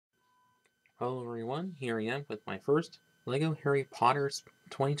Hello everyone, here I am with my first LEGO Harry Potter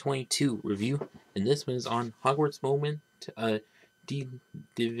 2022 review, and this one is on Hogwarts Moment di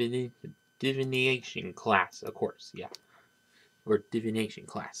divini Divination class, of course, yeah. Or Divination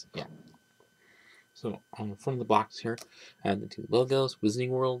class, yeah. So on the front of the box here, I have the two logos, Wizarding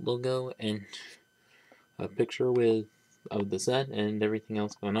World logo, and a picture of the set and everything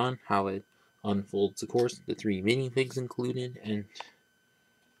else going on, how it unfolds, of course, the 3 minifigs included, and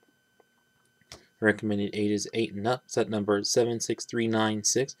recommended age is 8 and up. Set number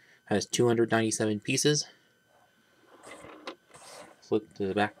 76396. Has 297 pieces. Flip to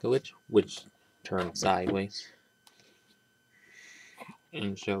the back of which turns sideways.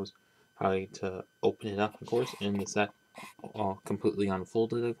 And shows how to open it up, of course. And the set all completely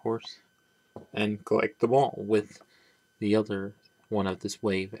unfolded, of course. And collect them all with the other one of this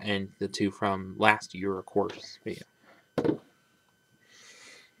wave and the two from last year, of course. But yeah.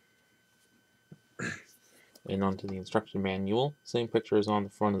 And onto the instruction manual. Same pictures on the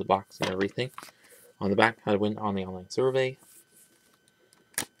front of the box and everything. On the back, how to win on the online survey.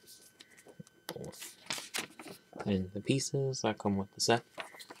 And the pieces that come with the set.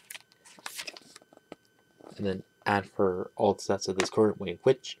 And then add for all the sets of this current wave,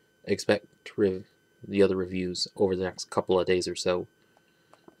 which expect the other reviews over the next couple of days or so.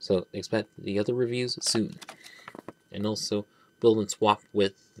 So expect the other reviews soon. And also build and swap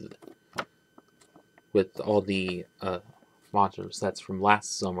with all the modular sets from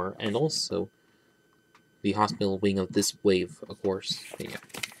last summer, and also the hospital wing of this wave, of course. Yeah.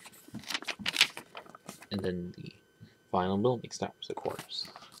 And then the final building steps, of course.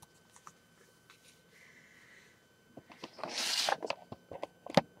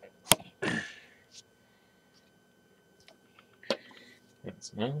 And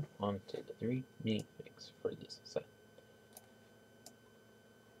so now on to the 3 minifigs for this set.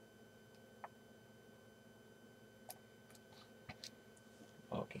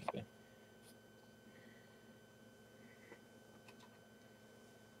 Okay, good.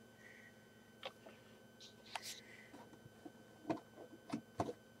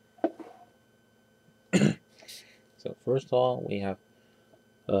 So first of all, we have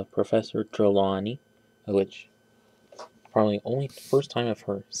Professor Trelawney, which probably only the first time I've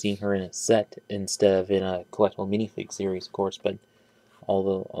seen her in a set instead of in a collectible minifig series, of course. But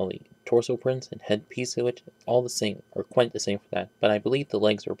all the torso prints and headpiece of it, all the same, or quite the same for that. But I believe the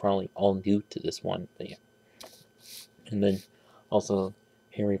legs are probably all new to this one. But yeah. And then also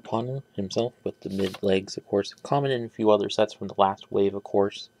Harry Potter himself with the mid legs, of course, common in a few other sets from the last wave, of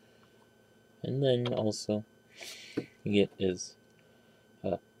course. And then also you get is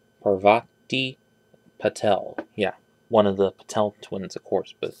Parvati Patel. Yeah, one of the Patel twins, of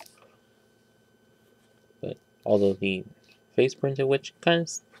course, but although the face print of which kind of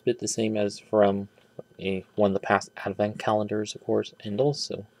a bit the same as from one of the past advent calendars, of course, and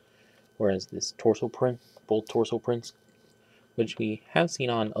also whereas this torso print, both torso prints, which we have seen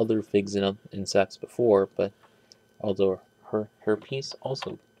on other figs in sets before, but although her piece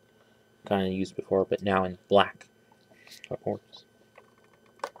also kind of used before, but now in black, of course.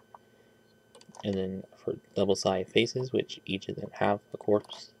 And then for double-sided faces, which each of them have, of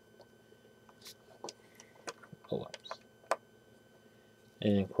course.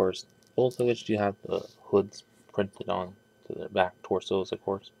 And of course, both of which do have the hoods printed on to the back torsos, of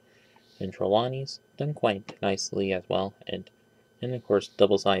course. And Trelawney's done quite nicely as well, and of course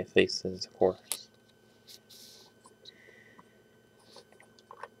double-sided faces, of course.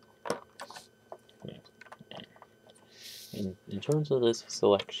 In terms of this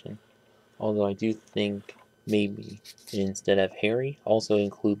selection, although I do think maybe instead of Harry, also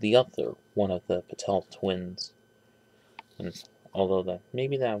include the other one of the Patel twins. And although that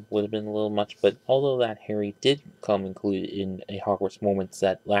maybe that would have been a little much, but although that Harry did come included in a Hogwarts Moment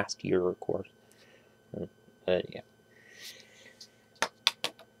set last year, of course. Yeah.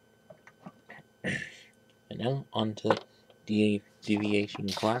 And now on to Deviation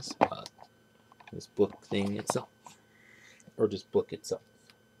class, this book thing itself, or just book itself.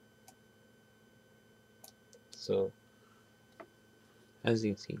 So, as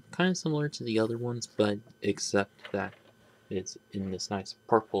you can see, kind of similar to the other ones, but except that it's in this nice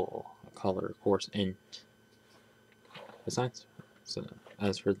purple color, of course. And besides, so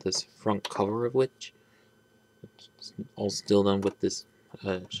as for this front cover of which, it's all still done with this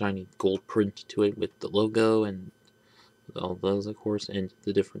shiny gold print to it with the logo and all those, of course, and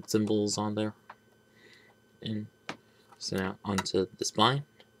the different symbols on there. And so now onto the spine,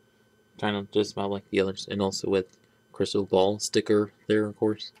 kind of just about like the others, and also with crystal ball sticker there, of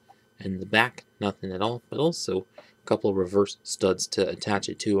course. And the back, nothing at all, but also a couple of reverse studs to attach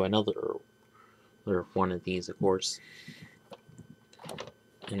it to another or one of these, of course.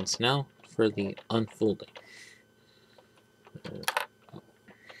 And so now for the unfolding.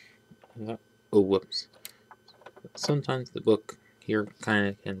 Oh, whoops. Sometimes the book here kind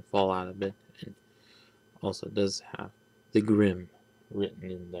of can fall out a bit, and also does have the Grim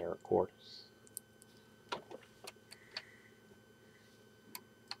written in there, of course.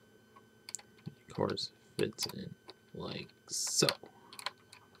 Of course, fits in like so.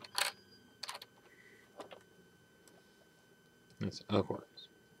 That's of course.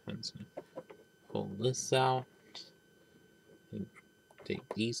 And so pull this out, and take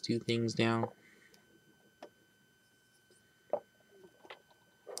these two things down,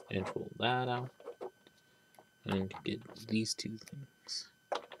 and pull that out, and get these two things,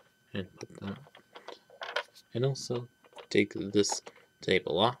 and put them, and also take this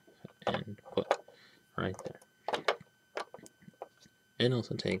table off, and put right there, and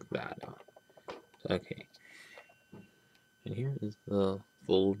also take that out. Okay, and here is the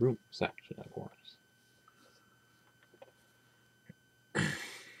full room section, of course.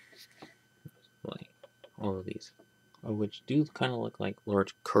 Like all of these, which do kind of look like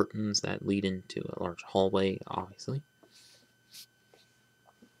large curtains that lead into a large hallway, obviously.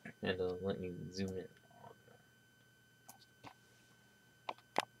 And let me zoom in on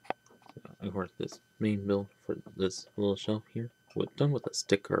that. Of course, this main build for this little shelf here, done with a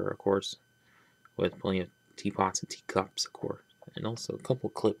sticker, of course, with plenty of teapots and teacups, of course, and also a couple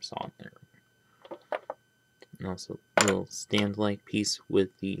clips on there. And also a little stand-like piece with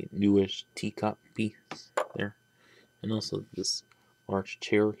the newish teacup piece there. And also this large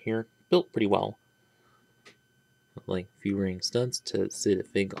chair here, built pretty well. Like a few ring studs to sit a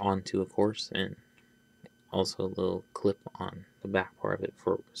fig onto, of course, and also a little clip on the back part of it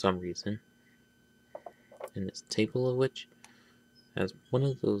for some reason. And this table of which has one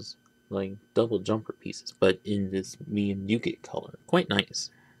of those like double jumper pieces, but in this medium nougat color. Quite nice.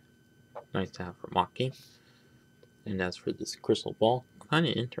 Nice to have for mocking. And as for this crystal ball, kind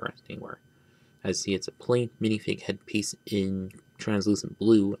of interesting where I see it's a plain minifig headpiece in translucent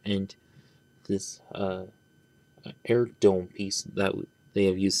blue, and this air dome piece that they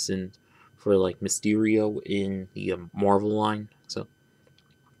have used for like Mysterio in the Marvel line. So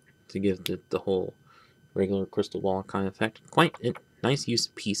to give the whole regular crystal ball kind of effect, quite a nice use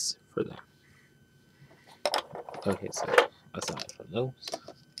piece for that. Okay, so aside from those,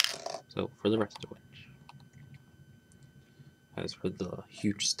 so for the rest of which, as for the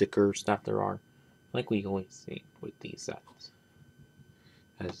huge stickers that there are, like we always see with these sets.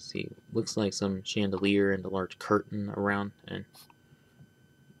 As you see, looks like some chandelier and a large curtain around, and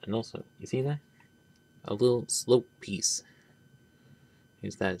also, you see that? A little slope piece.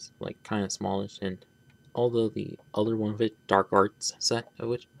 Is that is like kind of smallish, and although the other one of it, Dark Arts set, of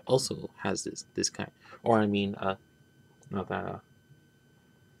which also has this kind, or I mean, not that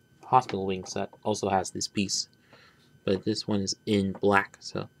Hospital Wing set also has this piece, but this one is in black,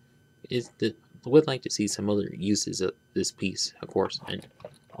 so would like to see some other uses of this piece, of course, and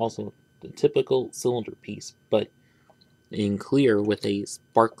also the typical cylinder piece, but in clear with a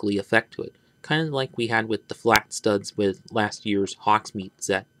sparkly effect to it, kind of like we had with the flat studs with last year's Hawksmeat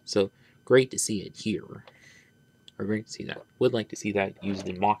set. So great to see it here, or great to see that. Would like to see that used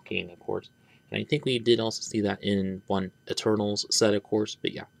in mocking, of course, and I think we did also see that in one Eternals set, of course.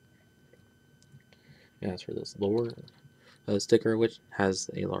 But yeah. As for this lower sticker, which has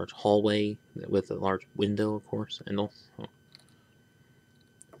a large hallway with a large window, of course, and also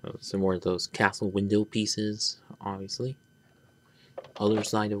some more of those castle window pieces, obviously. Other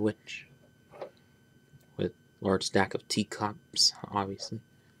side of which, with large stack of teacups, obviously,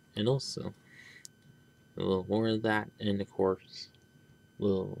 and also a little more of that, and of course, a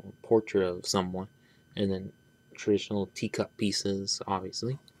little portrait of someone, and then traditional teacup pieces,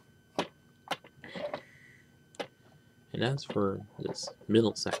 obviously. And as for this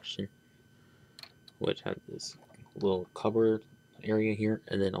middle section, which has this little cupboard area here,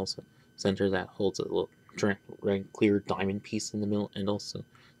 and then also center that holds a little clear diamond piece in the middle, and also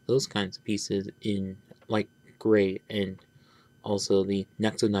those kinds of pieces in light gray, and also the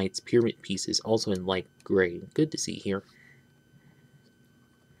Nexo pyramid pieces also in light gray. Good to see here.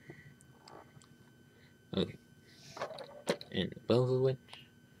 Okay, and above of which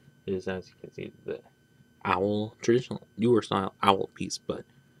is, as you can see, the owl, traditional newer style owl piece, but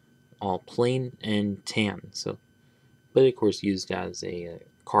all plain and tan. So, but of course used as a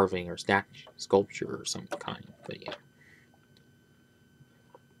carving or statue, sculpture or some kind. But yeah.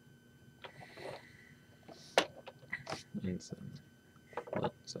 And so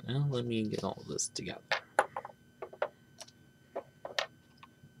now let me get all this together.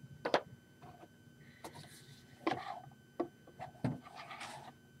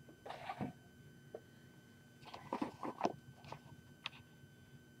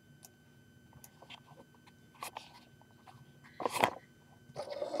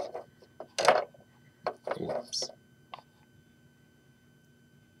 items.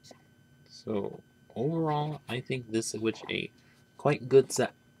 So overall, I think this is a quite good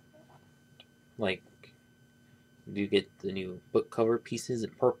set. Like, you get the new book cover pieces in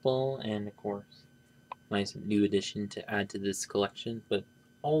purple, and of course, nice new addition to add to this collection. But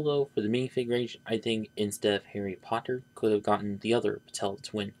although for the minifig range, I think instead of Harry Potter, could have gotten the other Patel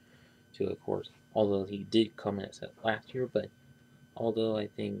twin too, of course. Although he did come in a set last year, but although I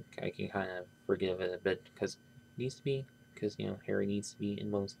think I can kind of forgive it a bit because it needs to be, because Harry needs to be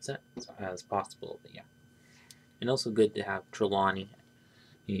in most sets as possible. But yeah, and also good to have Trelawney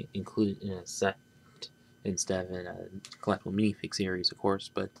included in a set instead of in a collectible minifig series, of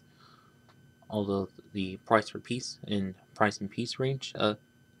course. But although the price for piece and price and piece range,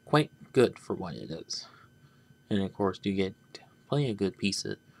 quite good for what it is. And of course, you get plenty of good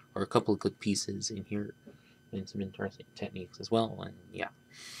pieces, or a couple of good pieces in here, and some interesting techniques as well. And yeah,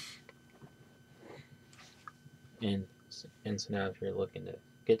 and so now if you're looking to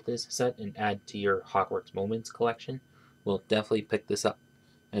get this set and add to your Hogwarts Moments collection, we'll definitely pick this up.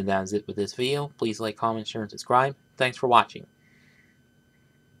 And that is it with this video. Please like, comment, share, and subscribe. Thanks for watching.